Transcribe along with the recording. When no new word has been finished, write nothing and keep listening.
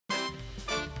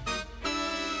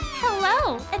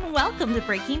Hello, and welcome to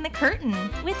Breaking the Curtain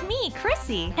with me,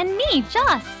 Chrissy. And me,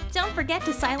 Joss. Don't forget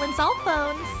to silence all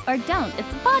phones. Or don't, it's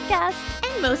a podcast.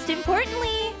 And most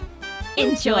importantly,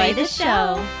 enjoy the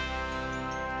show.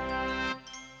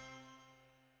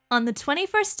 On the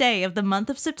 21st day of the month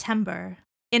of September,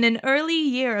 in an early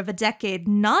year of a decade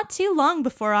not too long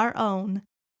before our own,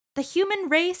 the human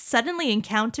race suddenly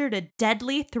encountered a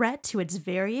deadly threat to its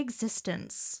very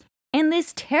existence. And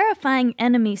this terrifying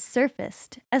enemy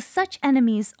surfaced, as such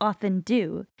enemies often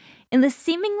do, in the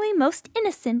seemingly most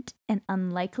innocent and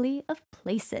unlikely of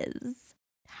places.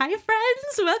 Hi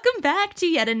friends, welcome back to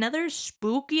yet another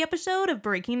spooky episode of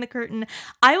Breaking the Curtain.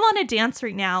 I want to dance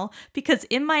right now because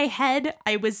in my head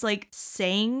I was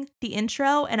saying the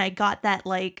intro and I got that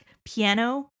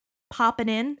piano popping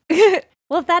in.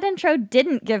 Well, if that intro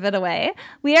didn't give it away,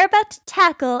 we are about to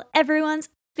tackle everyone's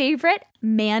favorite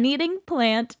man-eating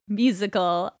plant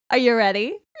musical. Are you ready?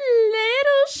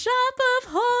 Little Shop of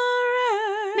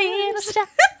Horrors. Little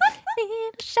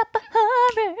Shop of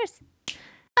Horrors.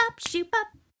 Bop, shoot, bop.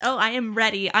 Oh, I am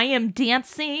ready. I am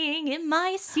dancing in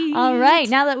my seat. All right,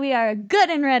 now that we are good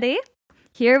and ready,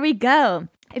 here we go.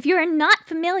 If you are not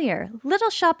familiar, Little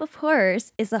Shop of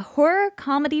Horrors is a horror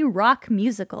comedy rock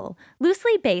musical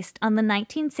loosely based on the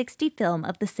 1960 film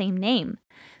of the same name.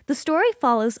 The story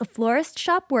follows a florist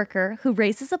shop worker who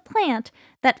raises a plant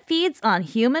that feeds on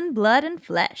human blood and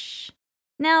flesh.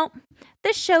 Now,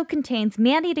 this show contains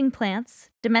man-eating plants,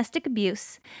 domestic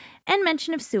abuse, and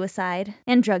mention of suicide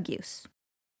and drug use.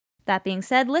 That being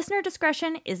said, listener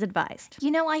discretion is advised.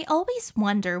 You know, I always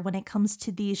wonder when it comes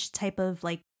to these type of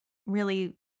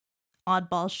really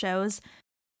oddball shows,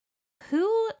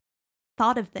 who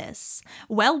thought of this?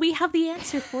 Well, we have the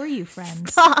answer for you,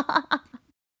 friends.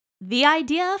 The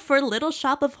idea for Little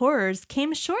Shop of Horrors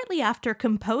came shortly after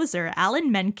composer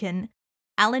Alan Menken.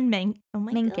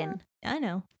 Menken. I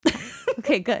know.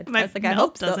 Okay, good. My I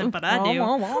hope so. doesn't, but I do.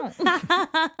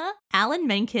 Alan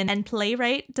Menken and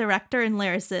playwright, director, and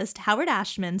lyricist Howard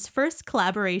Ashman's first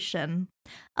collaboration.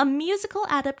 A musical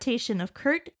adaptation of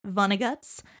Kurt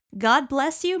Vonnegut's God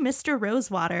Bless You, Mr.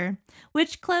 Rosewater,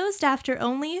 which closed after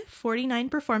only 49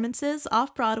 performances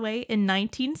off-Broadway in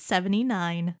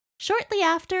 1979. Shortly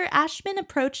after, Ashman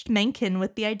approached Menken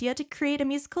with the idea to create a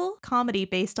musical comedy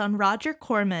based on Roger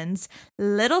Corman's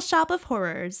Little Shop of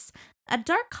Horrors, a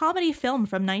dark comedy film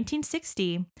from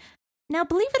 1960. Now,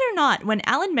 believe it or not, when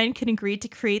Alan Menken agreed to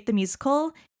create the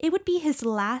musical, it would be his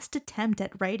last attempt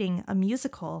at writing a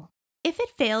musical. If it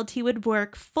failed, he would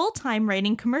work full-time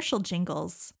writing commercial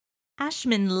jingles.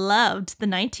 Ashman loved the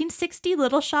 1960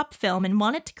 Little Shop film and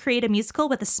wanted to create a musical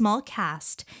with a small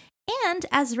cast, and,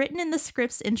 as written in the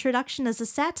script's introduction as a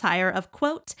satire of,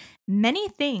 quote, many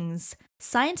things,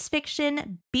 science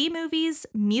fiction, B-movies,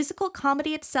 musical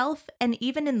comedy itself, and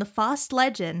even in the Faust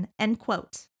legend, end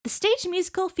quote. The stage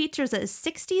musical features a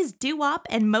 60s doo-wop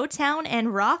and Motown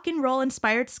and rock and roll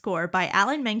inspired score by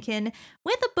Alan Menken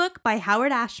with a book by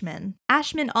Howard Ashman.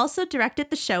 Ashman also directed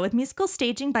the show with musical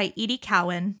staging by Edie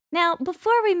Cowan. Now,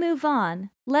 before we move on,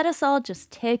 let us all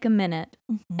just take a minute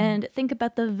and think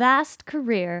about the vast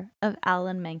career of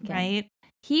Alan Menken. Right?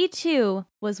 He, too,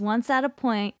 was once at a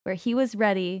point where he was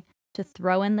ready to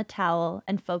throw in the towel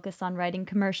and focus on writing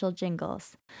commercial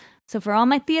jingles. So for all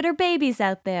my theater babies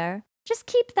out there, just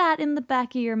keep that in the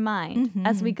back of your mind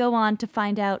as we go on to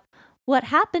find out what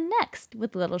happened next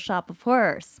with Little Shop of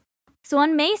Horrors. So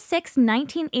on May 6,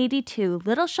 1982,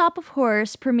 Little Shop of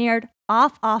Horrors premiered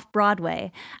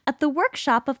off-Broadway at the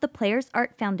workshop of the Players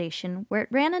Art Foundation, where it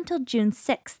ran until June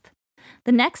 6th.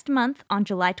 The next month, on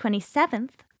July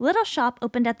 27th, Little Shop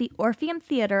opened at the Orpheum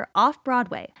Theater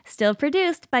off-Broadway, still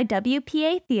produced by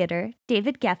WPA Theater,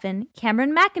 David Geffen,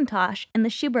 Cameron McIntosh, and the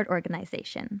Shubert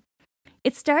Organization.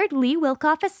 It starred Lee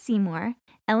Wilkoff as Seymour,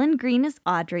 Ellen Greene as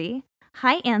Audrey,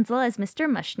 Hy Ansel as Mr.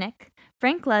 Mushnick,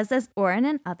 Frank Luz as Orrin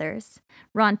and others,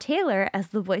 Ron Taylor as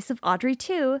the voice of Audrey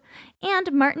II,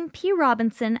 and Martin P.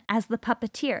 Robinson as the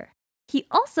puppeteer. He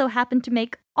also happened to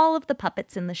make all of the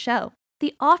puppets in the show.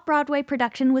 The off-Broadway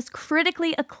production was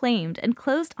critically acclaimed and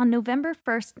closed on November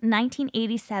 1st,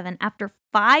 1987 after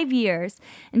 5 years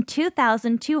and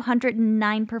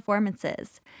 2,209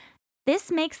 performances.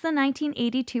 This makes the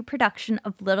 1982 production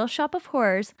of Little Shop of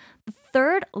Horrors the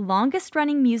third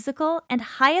longest-running musical and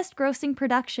highest-grossing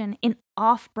production in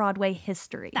off-Broadway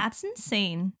history. That's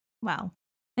insane. Wow.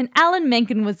 And Alan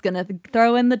Menken was going to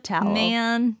throw in the towel.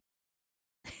 Man.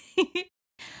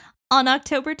 On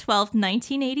October 12,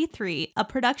 1983, a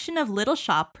production of Little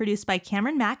Shop produced by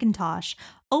Cameron McIntosh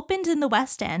opened in the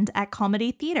West End at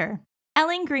Comedy Theatre.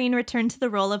 Ellen Greene returned to the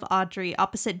role of Audrey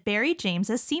opposite Barry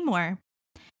James as Seymour.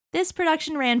 This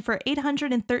production ran for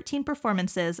 813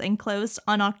 performances and closed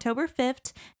on October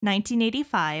 5th,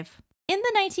 1985. In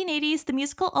the 1980s, the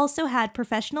musical also had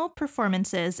professional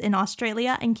performances in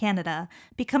Australia and Canada,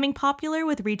 becoming popular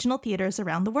with regional theaters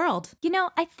around the world. You know,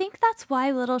 I think that's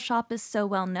why Little Shop is so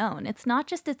well known. It's not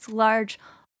just its large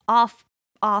off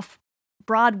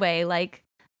Broadway like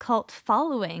cult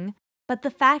following, but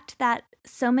the fact that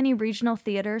so many regional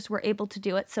theaters were able to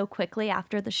do it so quickly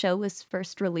after the show was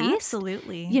first released.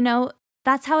 Absolutely. You know,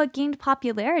 that's how it gained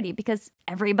popularity because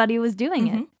everybody was doing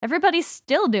it. Everybody's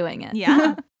still doing it.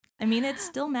 Yeah. I mean, it's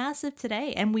still massive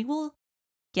today, and we will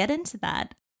get into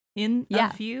that in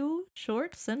a few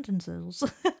short sentences.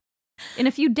 In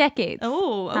a few decades.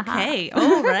 Oh, okay.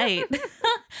 Oh, right.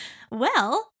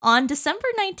 Well, on December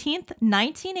 19th,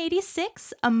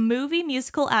 1986, a movie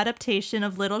musical adaptation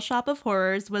of Little Shop of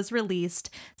Horrors was released,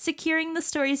 securing the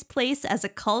story's place as a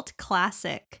cult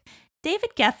classic.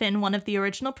 David Geffen, one of the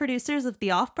original producers of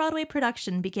the off-Broadway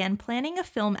production, began planning a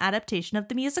film adaptation of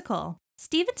the musical.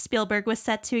 Steven Spielberg was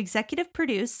set to executive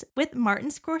produce, with Martin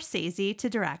Scorsese to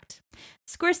direct.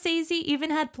 Scorsese even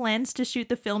had plans to shoot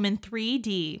the film in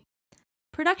 3D.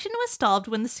 Production was stalled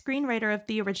when the screenwriter of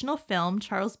the original film,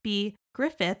 Charles B.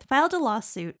 Griffith, filed a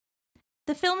lawsuit.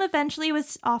 The film eventually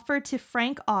was offered to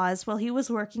Frank Oz while he was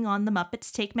working on The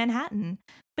Muppets Take Manhattan,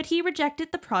 but he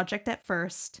rejected the project at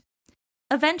first.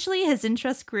 Eventually, his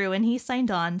interest grew and he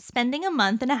signed on, spending a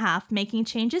month and a half making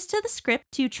changes to the script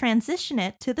to transition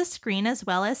it to the screen as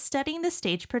well as studying the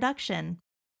stage production.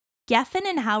 Geffen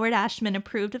and Howard Ashman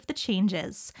approved of the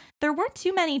changes. There weren't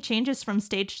too many changes from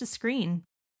stage to screen.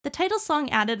 The title song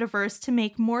added a verse to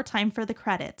make more time for the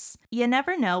credits. You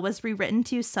Never Know was rewritten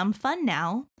to Some Fun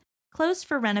Now, Closed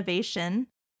for Renovation,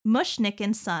 Mushnick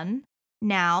and Son,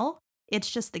 Now,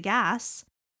 It's Just the Gas,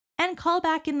 and Call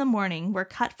Back in the Morning were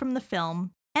cut from the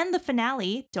film, and the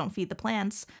finale, Don't Feed the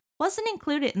Plants, wasn't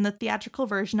included in the theatrical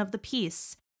version of the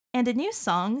piece, and a new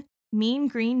song, Mean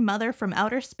Green Mother from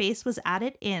Outer Space, was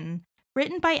added in,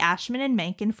 written by Ashman and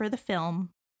Menken for the film.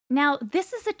 Now,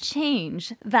 this is a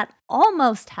change that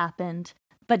almost happened,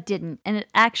 but didn't, and it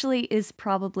actually is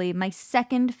probably my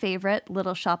second favorite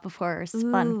Little Shop of Horrors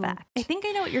fun fact. I think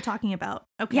I know what you're talking about.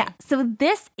 Okay. Yeah, so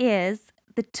this is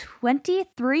the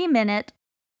 23-minute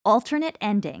alternate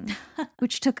ending,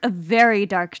 which took a very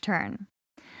dark turn.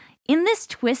 In this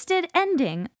twisted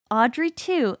ending, Audrey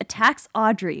 2 attacks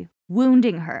Audrey,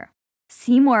 wounding her.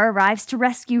 Seymour arrives to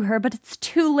rescue her, but it's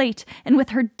too late, and with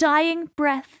her dying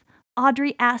breath,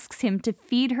 Audrey asks him to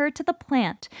feed her to the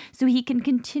plant so he can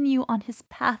continue on his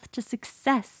path to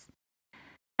success.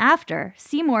 After,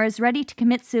 Seymour is ready to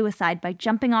commit suicide by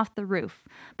jumping off the roof,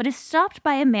 but is stopped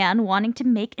by a man wanting to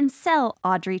make and sell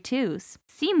Audrey 2s.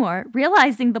 Seymour,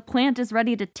 realizing the plant is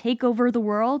ready to take over the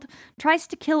world, tries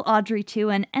to kill Audrey 2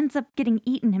 and ends up getting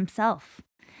eaten himself.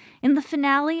 In the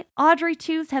finale, Audrey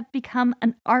 2s have become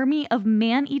an army of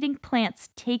man-eating plants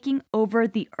taking over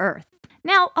the earth.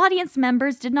 Now, audience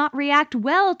members did not react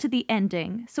well to the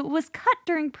ending, so it was cut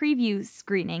during preview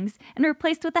screenings and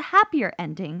replaced with a happier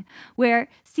ending, where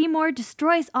Seymour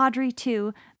destroys Audrey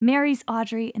 2, marries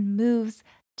Audrey, and moves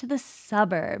to the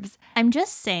suburbs. I'm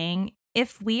just saying,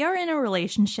 if we are in a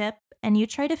relationship and you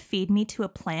try to feed me to a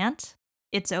plant,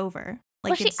 it's over.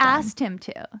 Well, she asked him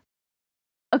to.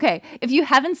 Okay, if you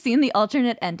haven't seen the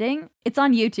alternate ending, it's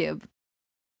on YouTube.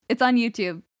 It's on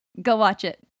YouTube. Go watch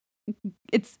it.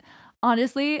 It's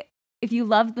honestly, if you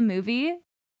love the movie,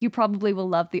 you probably will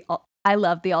love I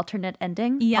love the alternate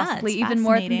ending. Yeah, possibly it's even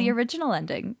more than the original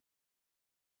ending.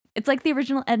 It's like the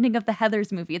original ending of the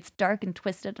Heathers movie. It's dark and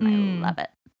twisted, and I love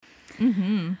it.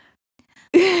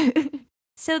 Mm-hmm.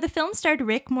 So the film starred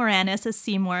Rick Moranis as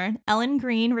Seymour, Ellen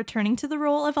Greene returning to the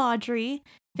role of Audrey,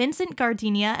 Vincent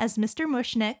Gardenia as Mr.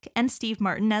 Mushnick, and Steve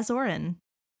Martin as Oren.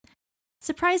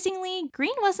 Surprisingly,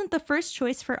 Greene wasn't the first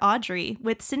choice for Audrey,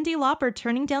 with Cyndi Lauper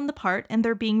turning down the part and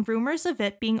there being rumors of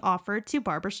it being offered to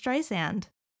Barbra Streisand.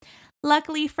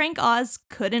 Luckily, Frank Oz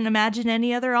couldn't imagine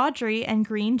any other Audrey, and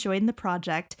Greene joined the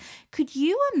project. Could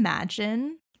you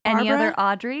imagine any other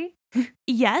Audrey?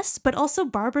 Yes, but also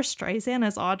Barbra Streisand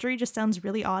as Audrey just sounds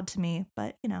really odd to me,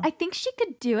 but you know. I think she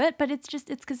could do it, but it's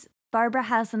because Barbara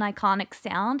has an iconic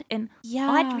sound, and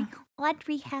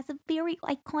Audrey has a very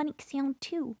iconic sound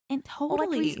too. And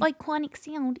Audrey's iconic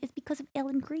sound is because of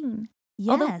Ellen Greene.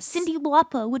 Yes. Although Cyndi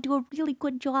Lauper would do a really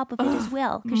good job of it as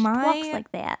well, because she talks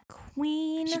like that.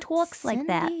 Queen. She talks Cyndi. like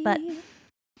that, but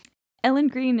Ellen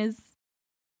Greene is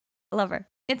a lover.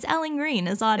 It's Ellen Greene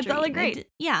as Audrey. It's Ellen Greene.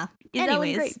 Yeah.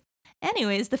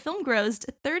 Anyways, the film grossed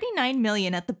 $39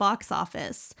 million at the box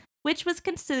office, which was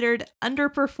considered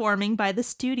underperforming by the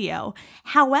studio.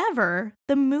 However,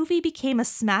 the movie became a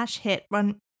smash hit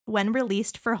when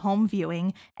released for home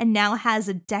viewing and now has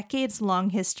a decades-long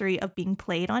history of being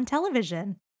played on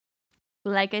television.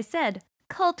 Like I said,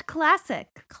 cult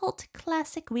classic. Cult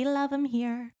classic, we love him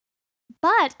here.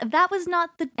 But that was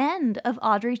not the end of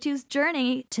Audrey 2's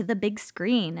journey to the big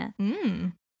screen.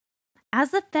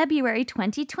 As of February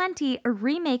 2020, a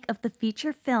remake of the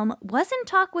feature film was in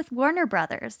talk with Warner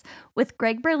Brothers, with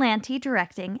Greg Berlanti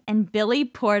directing and Billy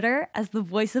Porter as the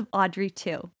voice of Audrey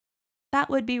 2. That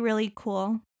would be really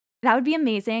cool. That would be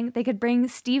amazing. They could bring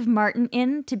Steve Martin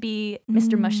in to be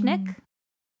Mr. Mushnick.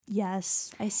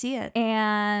 Yes, I see it.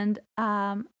 And,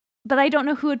 but I don't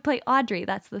know who would play Audrey.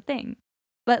 That's the thing.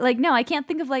 But, like, no, I can't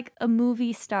think of, like, a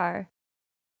movie star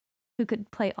who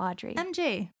could play Audrey.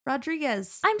 MJ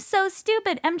Rodriguez. I'm so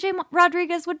stupid. MJ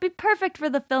Rodriguez would be perfect for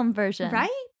the film version. Right?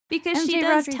 Because MJ she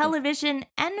does Rodriguez. Television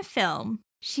and film.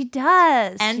 She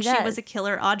does. And she was a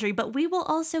killer Audrey, but we will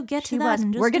also get to that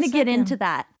in just We're going a to get second. into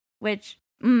that, which,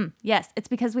 yes, it's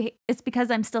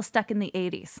because I'm still stuck in the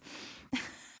 80s.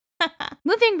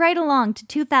 Moving right along to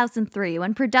 2003,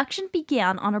 when production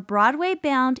began on a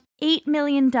Broadway-bound $8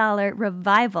 million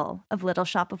revival of Little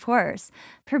Shop of Horrors,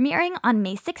 premiering on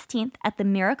May 16th at the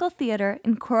Miracle Theater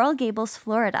in Coral Gables,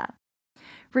 Florida.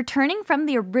 Returning from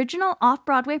the original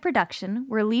off-Broadway production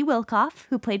were Lee Wilkoff,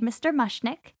 who played Mr.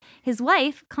 Mushnick, his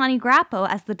wife, Connie Grappo,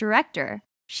 as the director.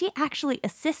 She actually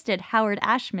assisted Howard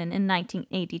Ashman in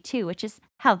 1982, which is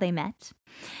how they met.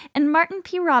 And Martin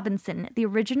P. Robinson, the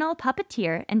original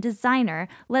puppeteer and designer,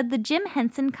 led the Jim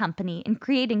Henson Company in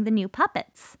creating the new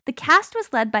puppets. The cast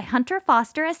was led by Hunter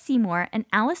Foster as Seymour and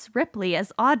Alice Ripley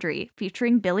as Audrey,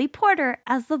 featuring Billy Porter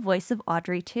as the voice of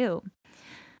Audrey 2.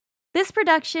 This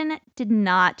production did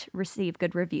not receive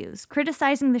good reviews,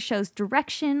 criticizing the show's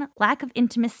direction, lack of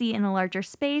intimacy in a larger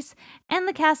space, and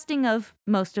the casting of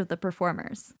most of the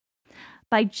performers.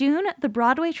 By June, the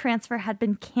Broadway transfer had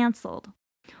been canceled.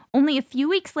 Only a few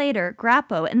weeks later,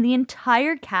 Grappo and the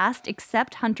entire cast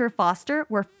except Hunter Foster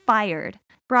were fired.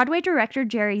 Broadway director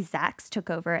Jerry Zaks took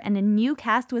over, and a new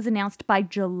cast was announced by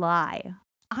July.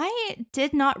 I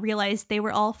did not realize they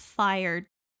were all fired.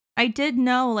 I did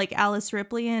know, like, Alice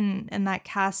Ripley and that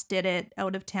cast did it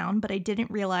out of town, but I didn't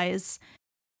realize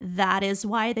that is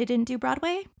why they didn't do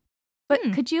Broadway. But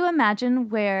could you imagine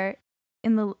where,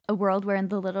 a world where in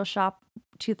the Little Shop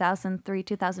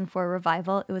 2003-2004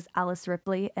 revival, it was Alice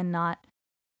Ripley and not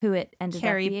who it ended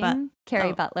up being?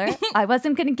 Carrie Butler. I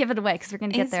wasn't going to give it away because we're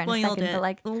going to get there in a second. But,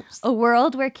 like, a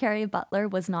world where Carrie Butler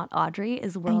was not Audrey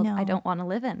is a world I don't want to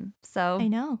live in. So I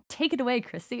know. Take it away,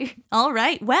 Chrissy. All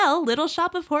right. Well, Little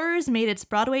Shop of Horrors made its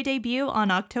Broadway debut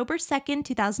on October 2nd,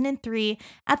 2003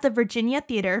 at the Virginia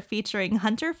Theater, featuring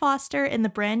Hunter Foster in the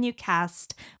brand new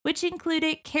cast, which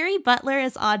included Carrie Butler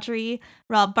as Audrey,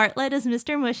 Rob Bartlett as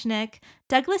Mr. Mushnick,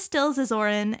 Douglas Stills as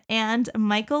Oren, and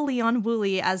Michael Leon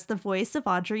Woolley as the voice of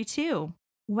Audrey 2.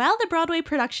 While the Broadway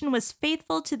production was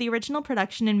faithful to the original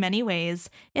production in many ways,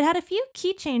 it had a few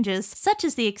key changes, such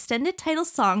as the extended title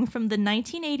song from the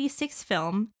 1986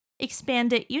 film,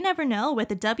 expanded You Never Know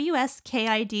with a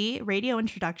WSKID radio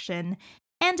introduction,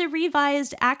 and a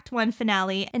revised Act 1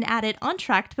 finale and added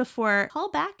Entr'acte before Call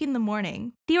Back in the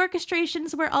Morning. The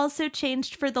orchestrations were also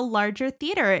changed for the larger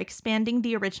theater, expanding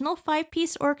the original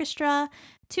 5-piece orchestra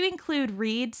to include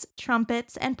reeds,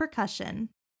 trumpets, and percussion.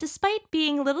 Despite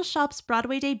being Little Shop's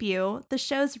Broadway debut, the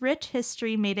show's rich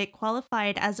history made it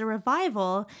qualified as a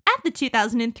revival at the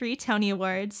 2003 Tony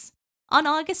Awards. On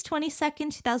August 22,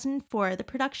 2004, the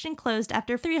production closed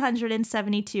after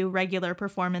 372 regular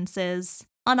performances.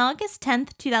 On August 10,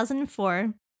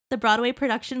 2004, the Broadway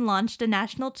production launched a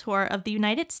national tour of the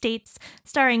United States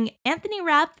starring Anthony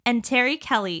Rapp and Terry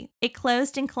Kelly. It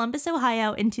closed in Columbus,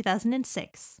 Ohio in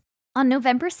 2006. On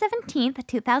November 17,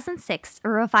 2006, a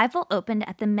revival opened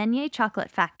at the Menier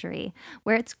Chocolate Factory,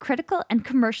 where its critical and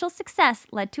commercial success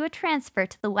led to a transfer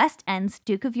to the West End's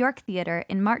Duke of York Theatre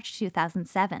in March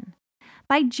 2007.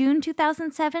 By June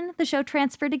 2007, the show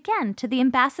transferred again to the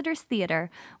Ambassadors Theatre,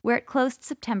 where it closed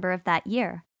September of that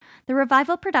year. The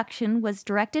revival production was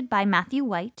directed by Matthew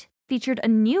White, featured a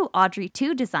new Audrey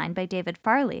 2 design by David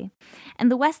Farley, and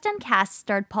the West End cast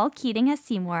starred Paul Keating as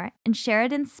Seymour and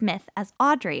Sheridan Smith as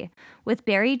Audrey, with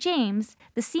Barry James,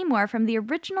 the Seymour from the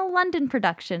original London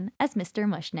production, as Mr.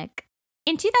 Mushnick.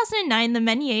 In 2009, the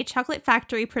Menier Chocolate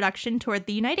Factory production toured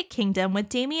the United Kingdom with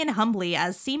Damien Humbly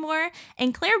as Seymour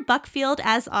and Claire Buckfield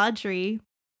as Audrey.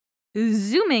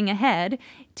 Zooming ahead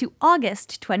to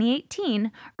August 2018,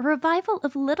 a revival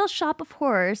of Little Shop of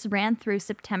Horrors ran through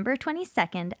September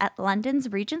 22nd at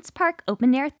London's Regent's Park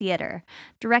Open Air Theatre,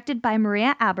 directed by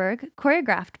Maria Aberg,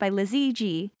 choreographed by Lizzie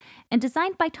G., and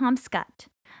designed by Tom Scott.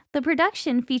 The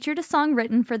production featured a song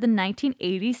written for the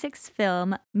 1986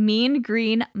 film Mean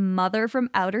Green Mother from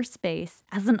Outer Space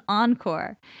as an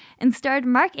encore and starred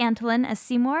Mark Antolin as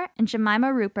Seymour and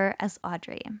Jemima Rooper as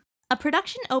Audrey. A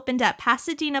production opened at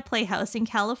Pasadena Playhouse in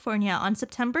California on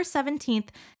September 17th,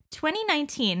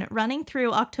 2019, running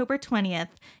through October 20th.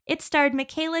 It starred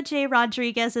Michaela J.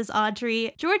 Rodriguez as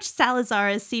Audrey, George Salazar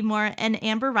as Seymour, and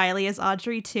Amber Riley as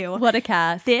Audrey, too. What a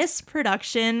cast. This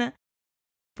production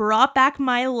brought back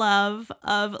my love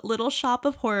of Little Shop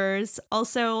of Horrors.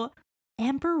 Also,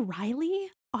 Amber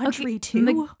Riley? Audrey,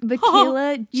 too?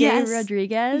 Michaela J. yes.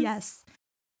 Rodriguez? Yes.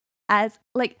 As,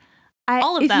 like...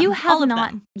 All of if them. you have All of not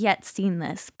them. yet seen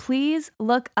this, please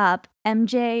look up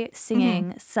MJ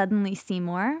singing Suddenly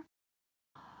Seymour.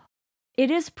 It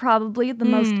is probably the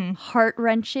most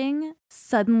heart-wrenching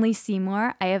Suddenly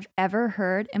Seymour I have ever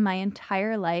heard in my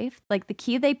entire life. Like, the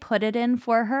key they put it in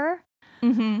for her,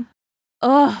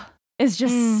 it's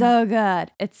just so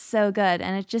good. It's so good.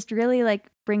 And it just really, like,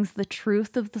 brings the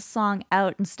truth of the song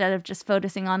out instead of just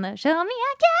focusing on the show me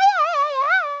again.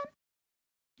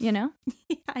 You know?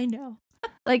 Yeah, I know.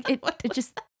 Like, it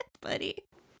just... Buddy.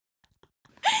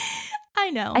 I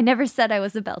know. I never said I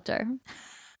was a belter.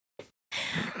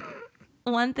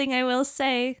 One thing I will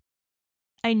say,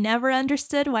 I never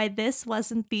understood why this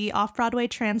wasn't the off-Broadway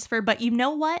transfer, but you know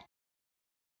what?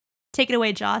 Take it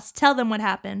away, Joss. Tell them what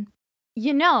happened.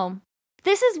 You know,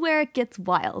 this is where it gets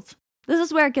wild. This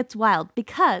is where it gets wild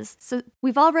because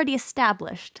we've already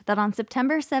established that on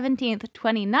September 17th,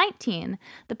 2019,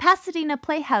 the Pasadena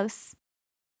Playhouse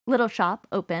Little Shop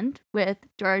opened with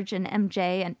George and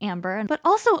MJ and Amber, but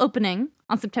also opening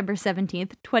on September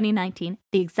 17th, 2019,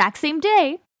 the exact same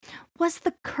day, was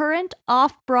the current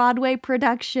off-Broadway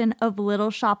production of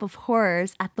Little Shop of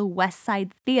Horrors at the West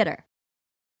Side Theater.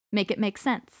 Make it make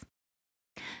sense.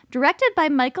 Directed by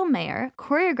Michael Mayer,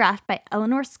 choreographed by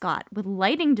Eleanor Scott, with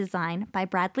lighting design by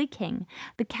Bradley King,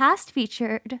 the cast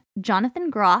featured Jonathan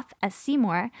Groff as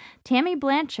Seymour, Tammy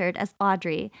Blanchard as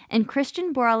Audrey, and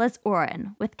Christian Borle as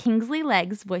Oren, with Kingsley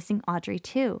Leggs voicing Audrey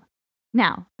too.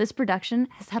 Now, this production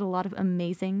has had a lot of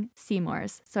amazing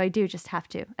Seymours, so I do have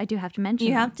to mention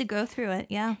You them. have to go through it,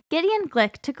 yeah. Gideon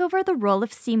Glick took over the role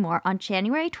of Seymour on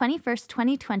January 21st,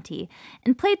 2020,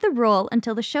 and played the role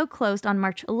until the show closed on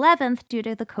March 11th due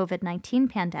to the COVID-19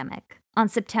 pandemic. On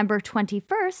September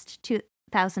 21st,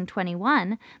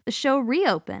 2021, the show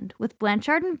reopened, with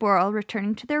Blanchard and Borle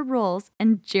returning to their roles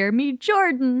and Jeremy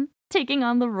Jordan taking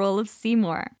on the role of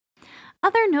Seymour.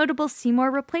 Other notable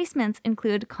Seymour replacements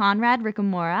include Conrad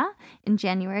Ricamora in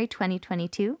January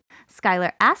 2022,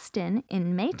 Skylar Astin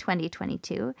in May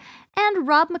 2022, and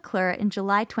Rob McClure in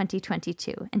July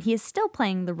 2022, and he is still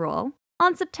playing the role.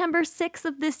 On September 6th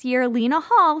of this year, Lena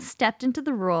Hall stepped into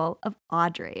the role of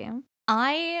Audrey.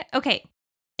 I'm going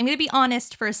to be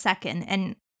honest for a second,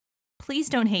 and please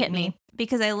don't hate me,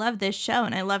 because I love this show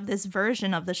and I love this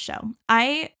version of the show.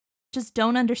 I just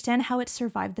don't understand how it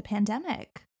survived the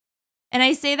pandemic. And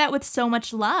I say that with so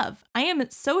much love. I am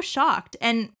so shocked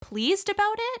and pleased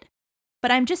about it,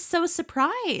 but I'm just so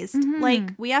surprised. Like,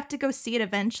 we have to go see it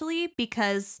eventually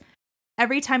because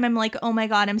every time I'm like, oh my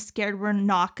God, I'm scared we're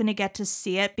not going to get to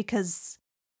see it because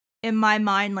in my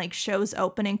mind, like, shows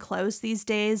open and close these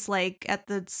days, like at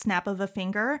the snap of a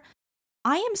finger.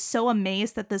 I am so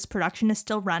amazed that this production is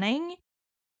still running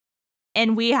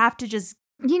and we have to just,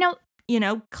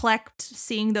 collect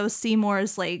seeing those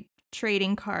Seymours, like,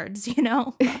 trading cards,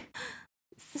 Seymour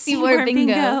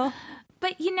bingo.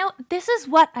 But this is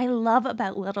what I love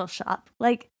about Little Shop.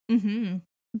 Like,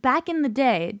 back in the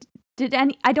day,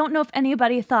 I don't know if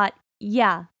anybody thought,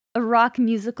 yeah, a rock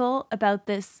musical about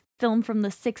this film from the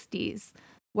 60s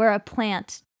where a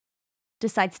plant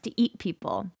decides to eat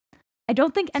people. I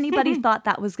don't think anybody thought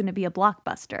that was going to be a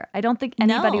blockbuster. I don't think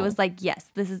anybody was like, yes,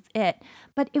 this is it.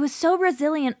 But it was so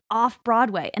resilient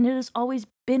off-Broadway, and it has always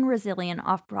been resilient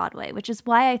off-Broadway, which is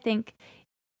why I think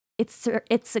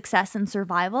its success and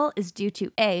survival is due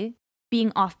to A,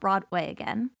 being off-Broadway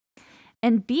again,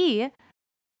 and B,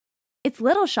 it's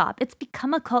Little Shop. It's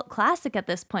become a cult classic at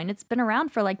this point. It's been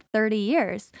around for like 30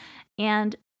 years,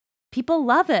 and people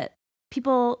love it.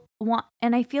 People want,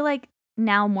 and I feel like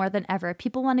now more than ever,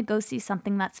 people want to go see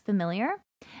something that's familiar.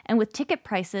 And with ticket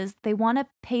prices, they want to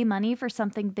pay money for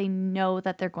something they know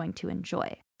that they're going to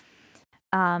enjoy.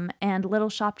 And Little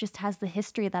Shop just has the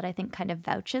history that I think kind of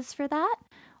vouches for that.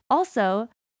 Also,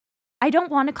 I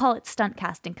don't want to call it stunt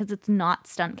casting because it's not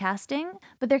stunt casting,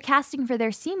 but their casting for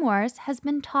their Seymours has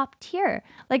been top tier.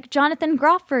 Like Jonathan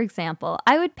Groff, for example.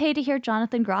 I would pay to hear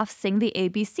Jonathan Groff sing the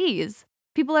ABCs.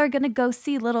 People are going to go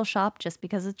see Little Shop just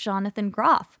because it's Jonathan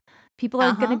Groff. People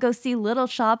are going to go see Little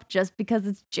Shop just because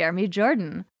it's Jeremy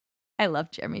Jordan. I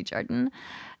love Jeremy Jordan.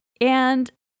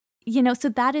 And, so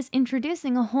that is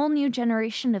introducing a whole new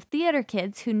generation of theater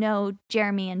kids who know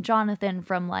Jeremy and Jonathan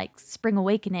from like Spring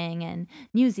Awakening and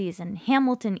Newsies and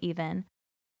Hamilton even,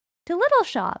 to Little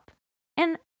Shop.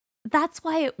 And that's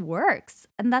why it works.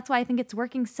 And that's why I think it's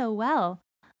working so well.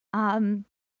 And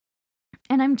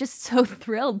I'm just so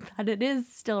thrilled that it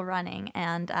is still running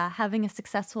and having a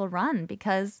successful run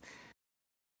because,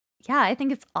 I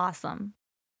think it's awesome.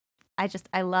 I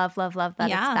love that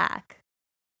it's back.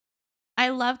 I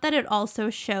love that it also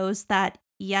shows that,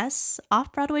 yes,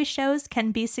 off-Broadway shows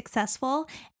can be successful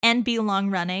and be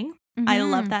long-running. Mm-hmm. I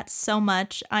love that so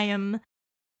much. I am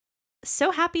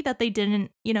so happy that they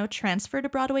didn't, transfer to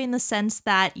Broadway in the sense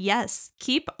that, yes,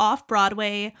 keep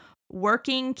off-Broadway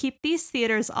working, keep these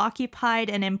theaters occupied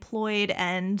and employed.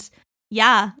 And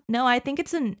I think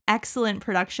it's an excellent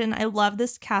production. I love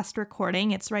this cast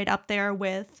recording. It's right up there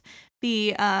with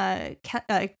the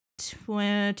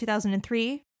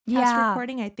 2003 cast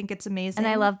recording. I think it's amazing. And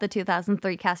I love the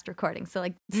 2003 cast recording. So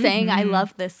like saying I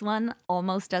love this one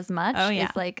almost as much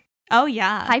is like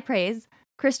high praise.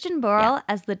 Christian Borle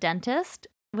as the dentist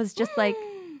was just like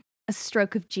a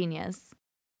stroke of genius.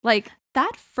 Like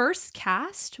that first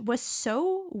cast was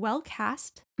so well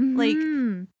cast.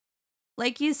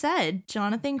 Like you said,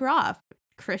 Jonathan Groff,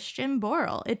 Christian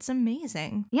Borle. It's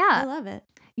amazing. Yeah. I love it.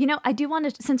 I do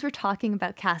want to, since we're talking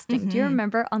about casting, do you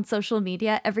remember on social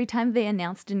media, every time they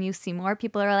announced a new Seymour,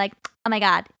 people are like, oh my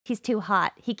God, he's too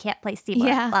hot. He can't play Seymour.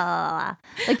 Yeah. Blah, blah, blah.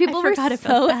 Like people were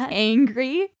so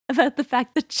angry about the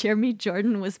fact that Jeremy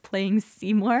Jordan was playing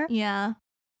Seymour. Yeah.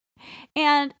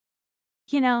 And,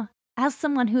 as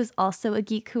someone who's also a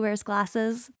geek who wears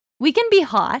glasses, we can be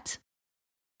hot.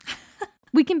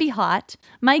 We can be hot.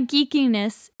 My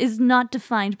geekiness is not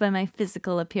defined by my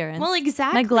physical appearance. Well,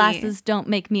 exactly. My glasses don't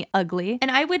make me ugly. And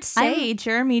I would say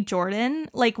Jeremy Jordan,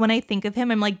 like when I think of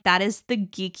him, I'm like, that is the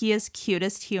geekiest,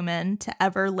 cutest human to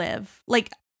ever live.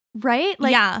 Like, right?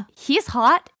 Like, he's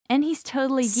hot and he's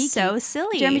totally geeky. So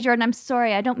silly. Jeremy Jordan, I'm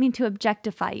sorry. I don't mean to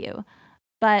objectify you,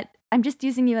 but I'm just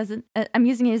using you as an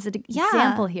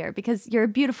example here because you're a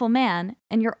beautiful man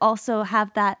and you're also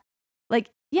have that, like,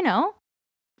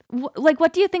 like,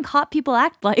 what do you think hot people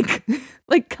act like?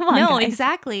 Like, come on, No, guys.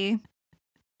 Exactly.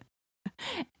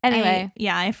 Anyway.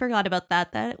 I forgot about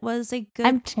that. That was a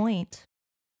good point.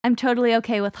 I'm totally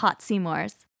okay with hot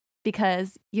Seymours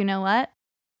because you know what?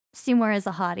 Seymour is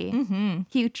a hottie. Mm-hmm.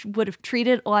 He would have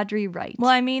treated Audrey right.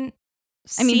 Well,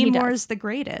 Seymour's the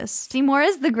greatest. Seymour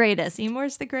is the greatest.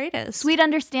 Seymour's the greatest. Sweet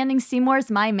understanding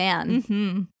Seymour's my man.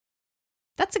 Mm-hmm.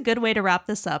 That's a good way to wrap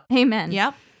this up. Amen.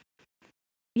 Yep.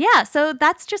 Yeah, so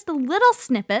that's just a little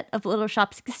snippet of Little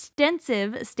Shop's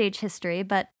extensive stage history,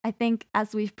 but I think,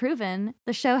 as we've proven,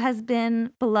 the show has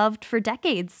been beloved for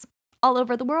decades all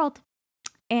over the world,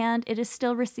 and it is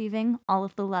still receiving all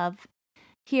of the love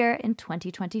here in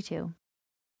 2022.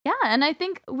 Yeah, and I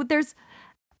think there's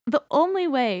the only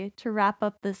way to wrap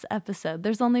up this episode,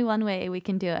 there's only one way we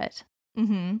can do it.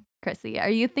 Mm-hmm. Chrissy, are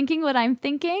you thinking what I'm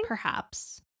thinking?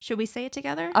 Perhaps. Should we say it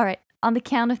together? All right, on the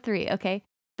count of 3, okay?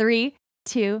 3,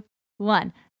 2,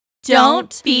 1.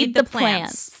 Don't feed the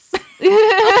plants.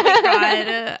 Oh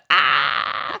my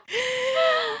God.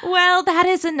 Well, that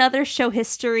is another show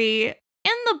history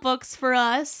in the books for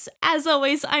us. As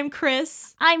always, I'm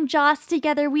Chris. I'm Joss.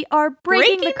 Together we are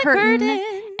breaking the curtain.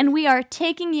 And we are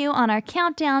taking you on our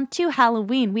countdown to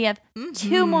Halloween. We have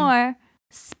 2 more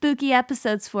spooky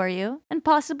episodes for you and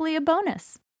possibly a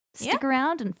bonus. Stick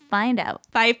around and find out.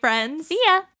 Bye, friends. See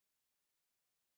ya.